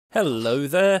Hello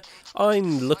there,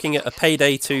 I'm looking at a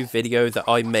Payday 2 video that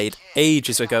I made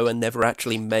ages ago and never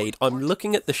actually made. I'm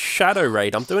looking at the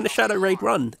Shadowraid. I'm doing a Shadowraid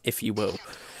run, if you will.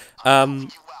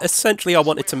 Essentially I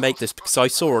wanted to make this because I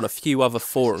saw on a few other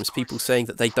forums people saying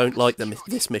that they don't like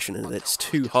this mission and it's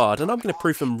too hard, and I'm going to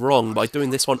prove them wrong by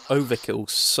doing this on Overkill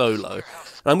solo. And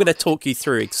I'm going to talk you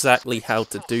through exactly how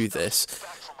to do this.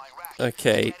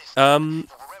 Okay,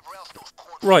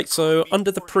 right, so under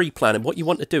the pre-planning, what you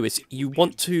want to do is you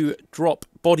want to drop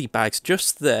body bags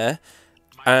just there,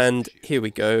 and here we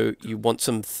go, you want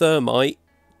some thermite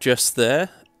just there,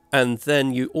 and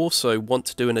then you also want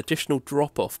to do an additional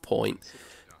drop-off point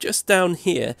just down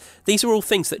here. These are all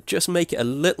things that just make it a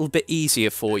little bit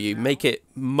easier for you, make it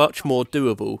much more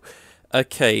doable.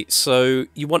 Okay, so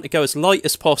you want to go as light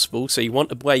as possible, so you want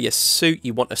to wear your suit,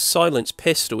 you want a silenced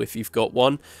pistol if you've got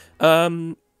one,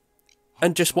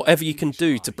 and just whatever you can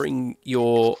do to bring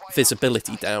your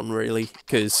visibility down, really,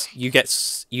 because you get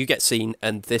seen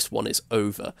and this one is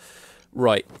over.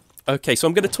 Right, okay, so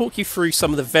I'm going to talk you through some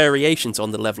of the variations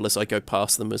on the level as I go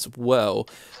past them as well.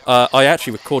 I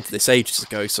actually recorded this ages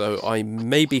ago, so I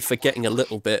may be forgetting a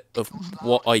little bit of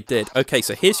what I did. Okay,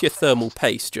 so here's your thermal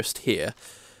paste just here.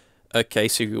 Okay,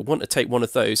 so you want to take one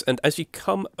of those, and as you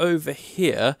come over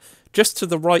here, just to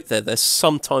the right there, there's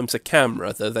sometimes a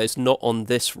camera, though there's not on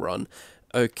this run.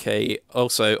 Okay,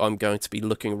 also I'm going to be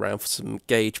looking around for some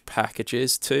gauge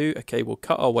packages too. Okay, we'll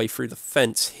cut our way through the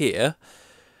fence here.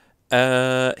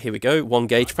 Here we go, one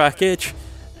gauge package.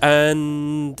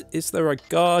 And is there a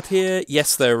guard here?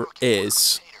 Yes, there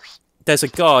is. There's a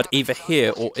guard either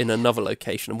here or in another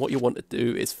location, and what you want to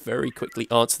do is very quickly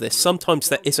answer this. Sometimes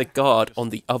there is a guard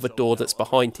on the other door that's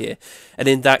behind here, and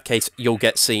in that case you'll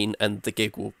get seen and the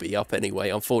gig will be up anyway.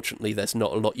 Unfortunately, there's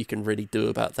not a lot you can really do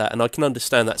about that, and I can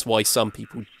understand that's why some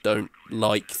people don't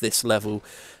like this level.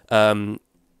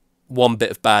 One bit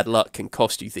of bad luck can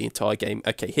cost you the entire game.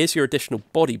 Okay, here's your additional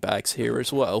body bags here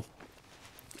as well.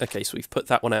 Okay, so we've put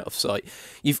that one out of sight.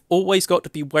 You've always got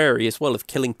to be wary as well of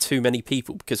killing too many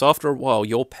people, because after a while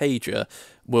your pager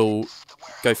will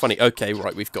go funny. Okay,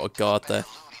 right, we've got a guard there.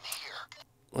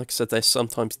 Like I said, they're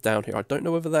sometimes down here. I don't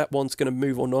know whether that one's going to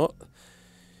move or not.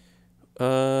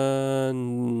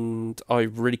 And I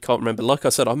really can't remember. Like I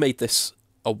said, I made this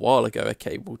a while ago.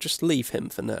 Okay, we'll just leave him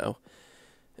for now.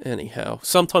 Anyhow,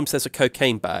 sometimes there's a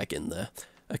cocaine bag in there.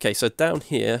 Okay, so down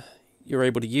here you're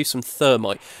able to use some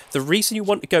thermite. The reason you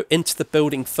want to go into the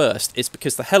building first is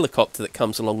because the helicopter that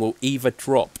comes along will either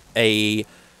drop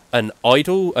an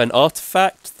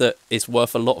artifact that is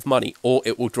worth a lot of money, or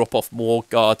it will drop off more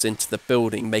guards into the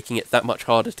building, making it that much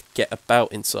harder to get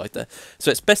about inside there.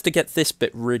 So it's best to get this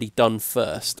bit really done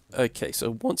first. Okay,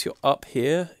 so once you're up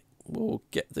here, we'll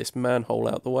get this manhole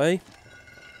out the way.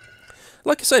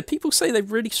 Like I said, people say they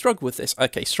really struggle with this.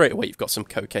 Okay, straight away you've got some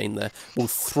cocaine there. We'll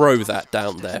throw that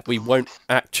down there. We won't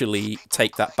actually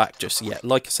take that back just yet.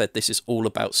 Like I said, this is all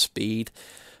about speed.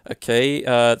 Okay,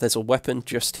 there's a weapon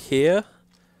just here.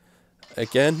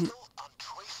 Again,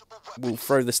 we'll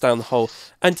throw this down the hole.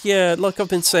 And yeah, like I've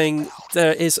been saying,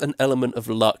 there is an element of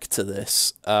luck to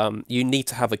this. You need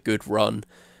to have a good run.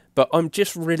 But I'm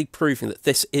just really proving that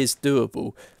this is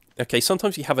doable. Okay,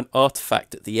 sometimes you have an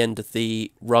artifact at the end of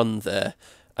the run there.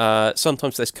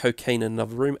 Sometimes there's cocaine in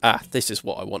another room. This is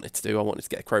what I wanted to do. I wanted to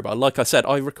get a crowbar. Like I said,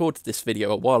 I recorded this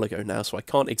video a while ago now, so I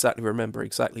can't exactly remember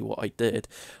exactly what I did.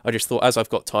 I just thought, as I've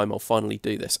got time, I'll finally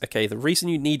do this. Okay, the reason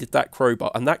you needed that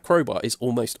crowbar, and that crowbar is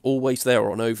almost always there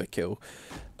on Overkill.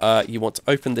 You want to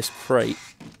open this crate.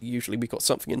 Usually we've got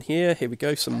something in here. Here we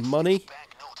go, some money.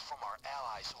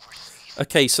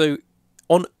 Okay, so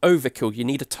on Overkill, you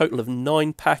need a total of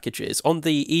 9 packages. On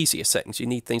the easier settings, you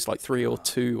need things like 3 or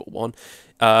 2 or 1.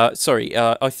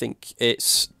 I think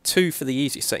it's 2 for the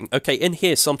easier setting. Okay, in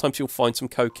here, sometimes you'll find some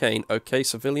cocaine. Okay,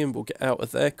 civilian, we'll get out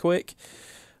of there quick.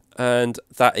 And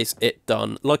that is it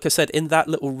done. Like I said, in that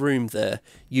little room there,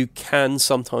 you can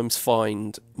sometimes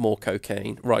find more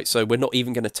cocaine. Right, so we're not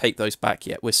even going to take those back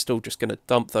yet. We're still just going to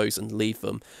dump those and leave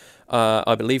them.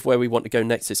 I believe where we want to go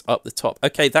next is up the top.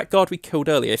 Okay, that guard we killed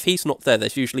earlier, if he's not there,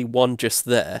 there's usually one just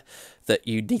there that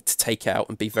you need to take out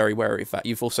and be very wary of that.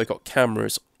 You've also got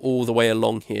cameras all the way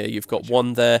along here. You've got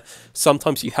one there.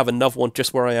 Sometimes you have another one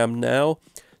just where I am now.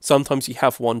 Sometimes you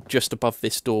have one just above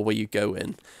this door where you go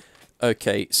in.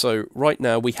 Okay, so right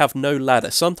now we have no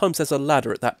ladder. Sometimes there's a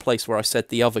ladder at that place where I said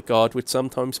the other guard would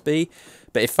sometimes be.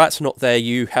 But if that's not there,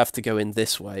 you have to go in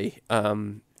this way.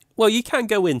 Well, you can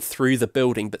go in through the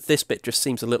building, but this bit just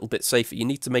seems a little bit safer. You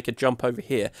need to make a jump over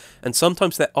here. And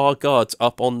sometimes there are guards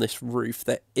up on this roof.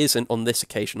 There isn't on this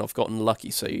occasion. I've gotten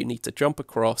lucky. So you need to jump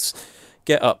across,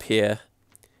 get up here,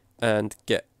 and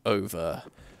get over.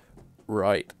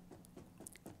 Right.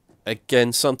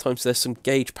 Again, sometimes there's some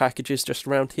gauge packages just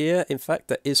around here. In fact,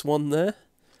 there is one there.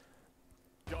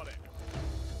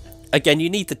 Again, you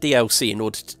need the DLC in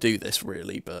order to do this,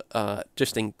 really, but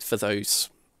for those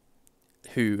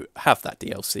who have that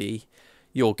DLC,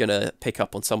 you're going to pick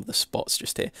up on some of the spots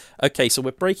just here. Okay, so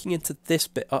we're breaking into this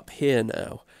bit up here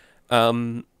now.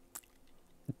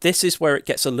 This is where it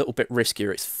gets a little bit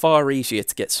riskier. It's far easier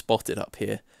to get spotted up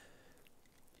here.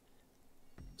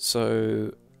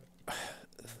 So,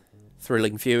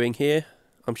 thrilling viewing here.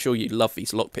 I'm sure you love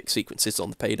these lockpick sequences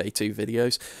on the Payday 2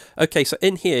 videos. Okay, so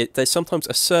in here, there's sometimes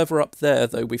a server up there,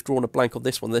 though we've drawn a blank on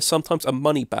this one. There's sometimes a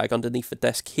money bag underneath the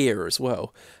desk here as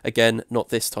well. Again, not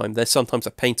this time. There's sometimes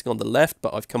a painting on the left,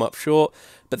 but I've come up short.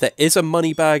 But there is a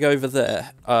money bag over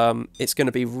there. It's going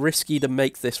to be risky to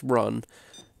make this run.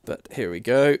 But here we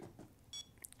go.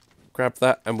 Grab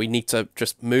that, and we need to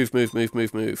just move.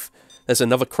 There's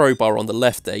another crowbar on the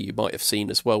left there you might have seen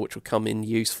as well, which will come in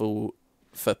useful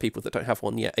for people that don't have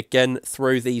one yet. Again,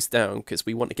 throw these down because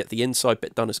we want to get the inside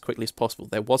bit done as quickly as possible.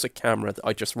 There was a camera that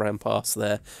I just ran past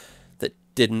there that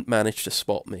didn't manage to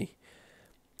spot me.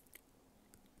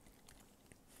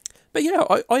 But yeah,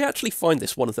 I actually find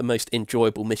this one of the most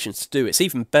enjoyable missions to do. It's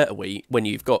even better when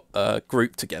you've got a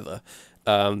group together,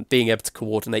 being able to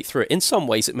coordinate through it. In some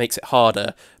ways it makes it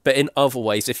harder, but in other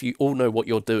ways, if you all know what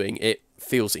you're doing, it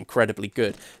feels incredibly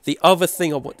good. The other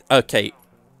thing I want... Okay,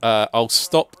 I'll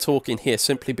stop talking here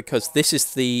simply because this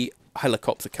is the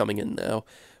helicopter coming in now,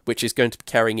 which is going to be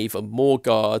carrying either more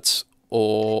guards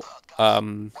or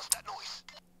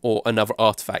another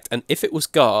artifact. And if it was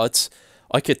guards,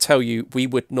 I could tell you we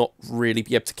would not really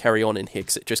be able to carry on in here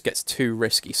because it just gets too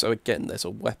risky. So again, there's a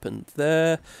weapon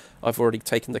there. I've already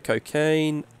taken the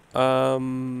cocaine.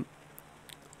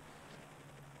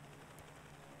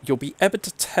 You'll be able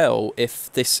to tell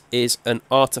if this is an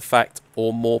artifact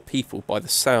or more people by the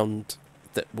sound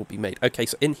that will be made. Okay,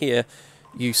 so in here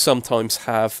you sometimes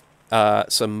have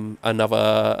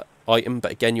another item,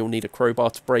 but again you'll need a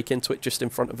crowbar to break into it just in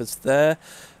front of us there.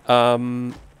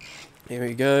 Here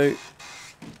we go.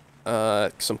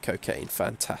 Some cocaine,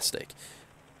 fantastic.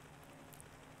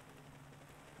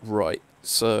 Right,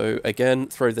 so again,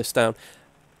 throw this down.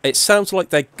 It sounds like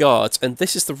they're guards, and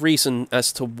this is the reason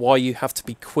as to why you have to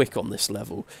be quick on this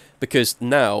level, because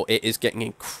now it is getting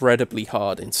incredibly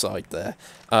hard inside there.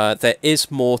 There is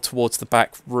more towards the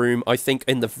back room. I think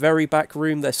in the very back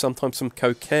room there's sometimes some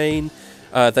cocaine.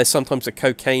 There's sometimes a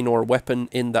cocaine or a weapon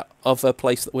in that other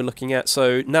place that we're looking at.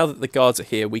 So now that the guards are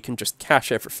here, we can just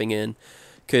cash everything in,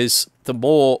 because the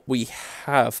more we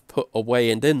have put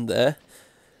away and in there,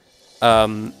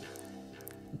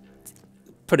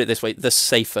 put it this way, the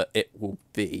safer it will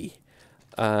be.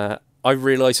 I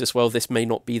realise as well this may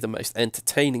not be the most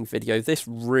entertaining video. This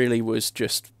really was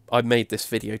just... I made this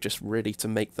video just really to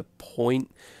make the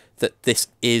point that this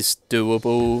is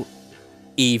doable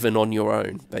even on your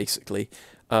own, basically.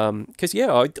 Because,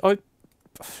 yeah,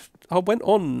 I went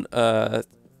on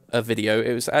a video.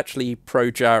 It was actually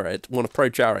Pro Jared, one of Pro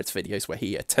Jared's videos where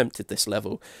he attempted this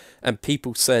level, and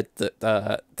people said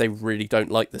that they really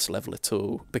don't like this level at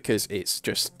all because it's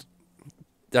just...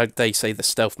 They say the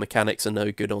stealth mechanics are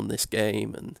no good on this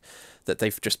game and that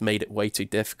they've just made it way too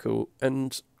difficult,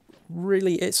 and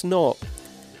really it's not.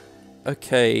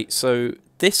 Okay, so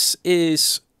this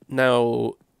is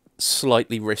now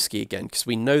slightly risky again because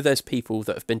we know there's people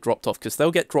that have been dropped off, because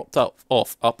they'll get dropped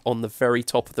off up on the very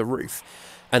top of the roof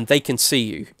and they can see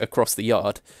you across the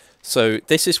yard. So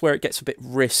this is where it gets a bit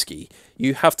risky.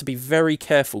 You have to be very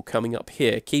careful coming up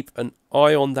here. Keep an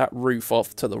eye on that roof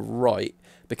off to the right,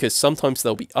 because sometimes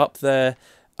they'll be up there.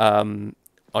 I'm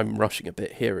rushing a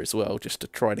bit here as well just to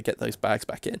try to get those bags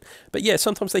back in. But yeah,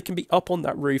 sometimes they can be up on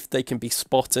that roof. They can be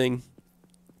spotting.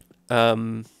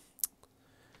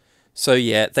 So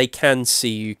yeah, they can see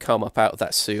you come up out of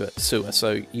that sewer,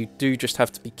 so you do just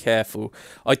have to be careful.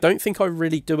 I don't think I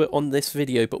really do it on this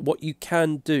video, but what you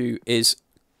can do is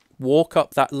walk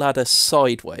up that ladder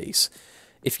sideways.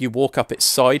 If you walk up it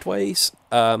sideways,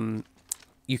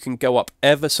 you can go up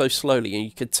ever so slowly, and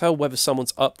you can tell whether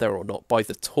someone's up there or not by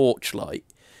the torchlight.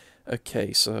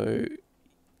 Okay, so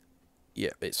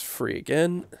yeah, it's free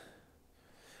again.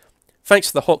 Thanks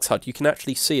to the Hox HUD, you can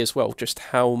actually see as well just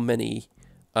how many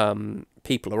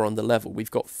people are on the level. We've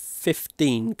got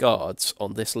 15 guards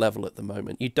on this level at the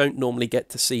moment. You don't normally get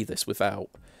to see this without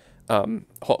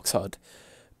Hox HUD.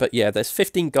 But yeah, there's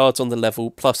 15 guards on the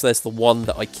level, plus there's the one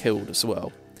that I killed as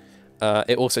well.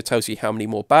 It also tells you how many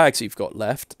more bags you've got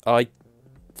left. I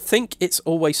think it's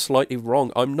always slightly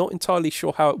wrong. I'm not entirely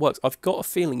sure how it works. I've got a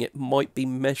feeling it might be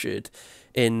measured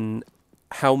in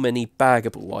how many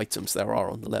baggable items there are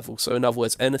on the level. So in other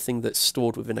words, anything that's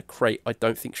stored within a crate I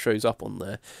don't think shows up on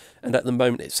there. And at the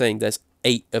moment it's saying there's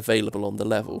 8 available on the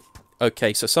level.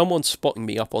 Okay, so someone's spotting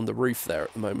me up on the roof there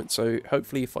at the moment. So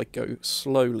hopefully if I go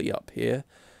slowly up here,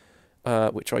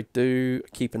 which I do,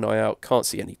 keep an eye out, can't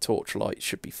see any torchlight,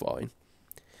 should be fine.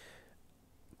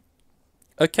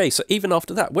 Okay, so even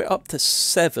after that, we're up to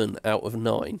 7 out of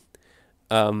 9.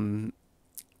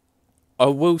 I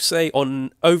will say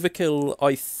on Overkill,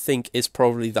 I think is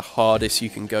probably the hardest you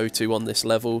can go to on this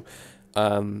level,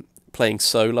 playing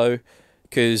solo,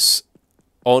 because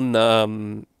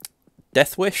on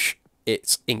Death Wish,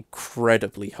 it's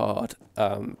incredibly hard.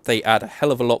 They add a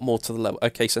hell of a lot more to the level.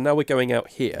 Okay, so now we're going out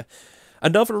here.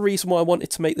 Another reason why I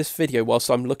wanted to make this video whilst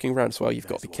I'm looking around as well, you've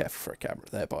got to be careful for a camera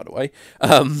there, by the way.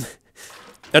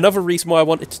 Another reason why I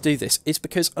wanted to do this is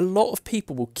because a lot of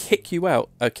people will kick you out.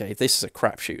 Okay, this is a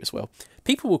crapshoot as well.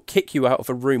 People will kick you out of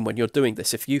a room when you're doing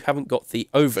this if you haven't got the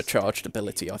overcharged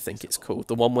ability, I think it's called.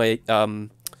 The one where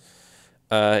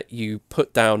you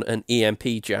put down an EMP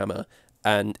jammer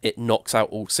and it knocks out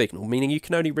all signal, meaning you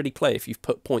can only really play if you've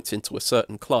put points into a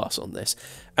certain class on this.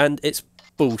 And it's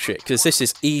bullshit, because this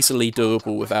is easily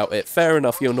doable without it. Fair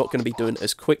enough, you're not going to be doing it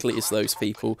as quickly as those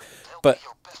people, but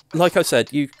like I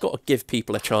said, you've got to give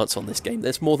people a chance on this game.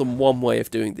 There's more than one way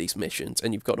of doing these missions,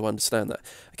 and you've got to understand that.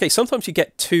 Okay, sometimes you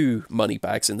get 2 money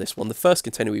bags in this one. The first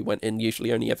container we went in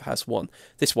usually only ever has 1.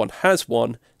 This one has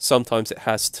 1, sometimes it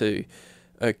has 2.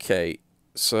 Okay,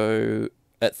 so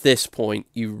at this point,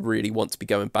 you really want to be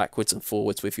going backwards and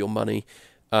forwards with your money.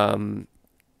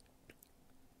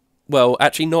 Well,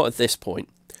 actually not at this point.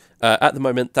 At the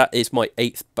moment, that is my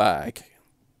 8th bag.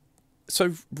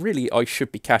 So really, I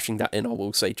should be cashing that in, I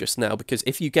will say just now, because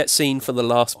if you get seen for the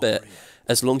last bit,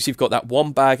 as long as you've got that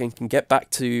 1 bag and can get back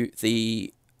to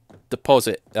the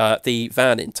deposit, the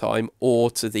van in time,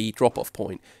 or to the drop-off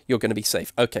point, you're going to be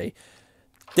safe. Okay,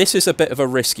 this is a bit of a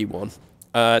risky one.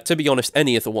 To be honest,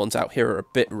 any of the ones out here are a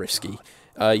bit risky.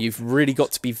 You've really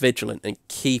got to be vigilant and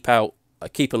keep a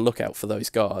lookout for those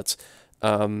guards.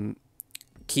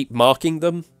 Keep marking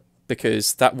them,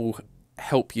 because that will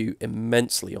help you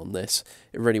immensely on this.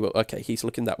 It really will. Okay, he's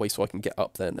looking that way, so I can get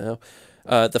up there now.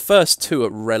 The first 2 are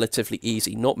relatively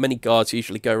easy. Not many guards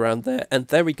usually go around there. And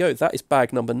there we go. That is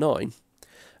bag number 9.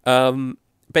 But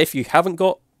if you haven't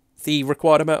got the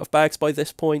required amount of bags by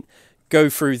this point, go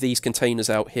through these containers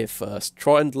out here first.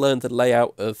 Try and learn the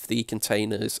layout of the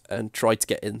containers and try to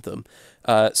get in them.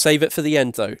 Save it for the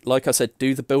end though. Like I said,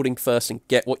 do the building first and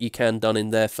get what you can done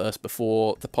in there first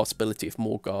before the possibility of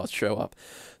more guards show up.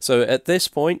 So at this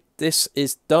point, this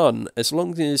is done. As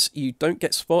long as you don't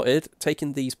get spotted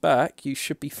taking these back, you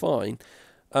should be fine.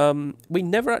 We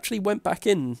never actually went back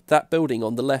in that building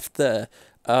on the left there.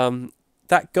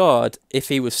 That guard, if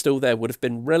he was still there, would have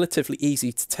been relatively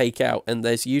easy to take out, and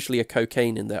there's usually a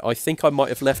cocaine in there. I think I might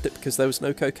have left it because there was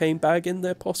no cocaine bag in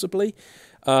there, possibly.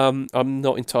 I'm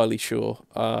not entirely sure.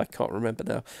 I can't remember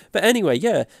now. But anyway,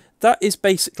 yeah, that is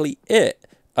basically it.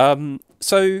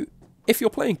 So if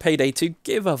you're playing Payday 2,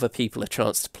 give other people a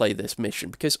chance to play this mission,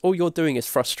 because all you're doing is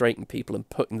frustrating people and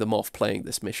putting them off playing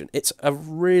this mission. It's a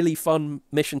really fun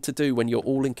mission to do when you're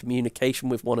all in communication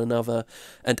with one another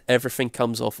and everything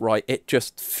comes off right. It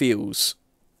just feels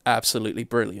absolutely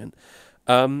brilliant.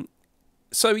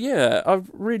 So yeah, I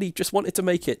really just wanted to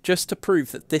make it just to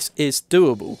prove that this is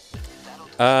doable.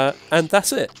 And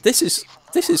that's it. This is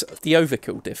the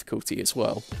Overkill difficulty as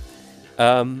well.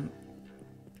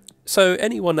 So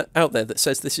anyone out there that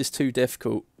says this is too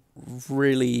difficult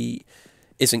really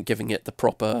isn't giving it the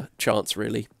proper chance,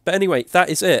 really. But anyway, that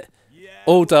is it.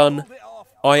 All done.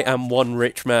 I am one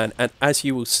rich man, and as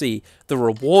you will see, the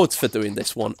rewards for doing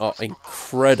this one are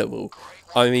incredible.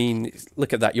 I mean,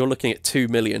 look at that. You're looking at 2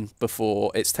 million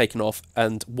before it's taken off,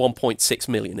 and 1.6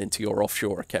 million into your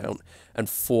offshore account, and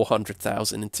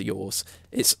 400,000 into yours.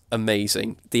 It's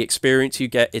amazing. The experience you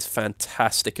get is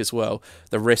fantastic as well.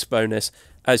 The risk bonus,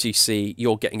 as you see,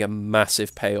 you're getting a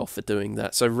massive payoff for doing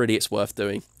that. So really, it's worth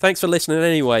doing. Thanks for listening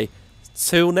anyway.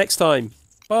 Till next time.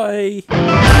 Bye.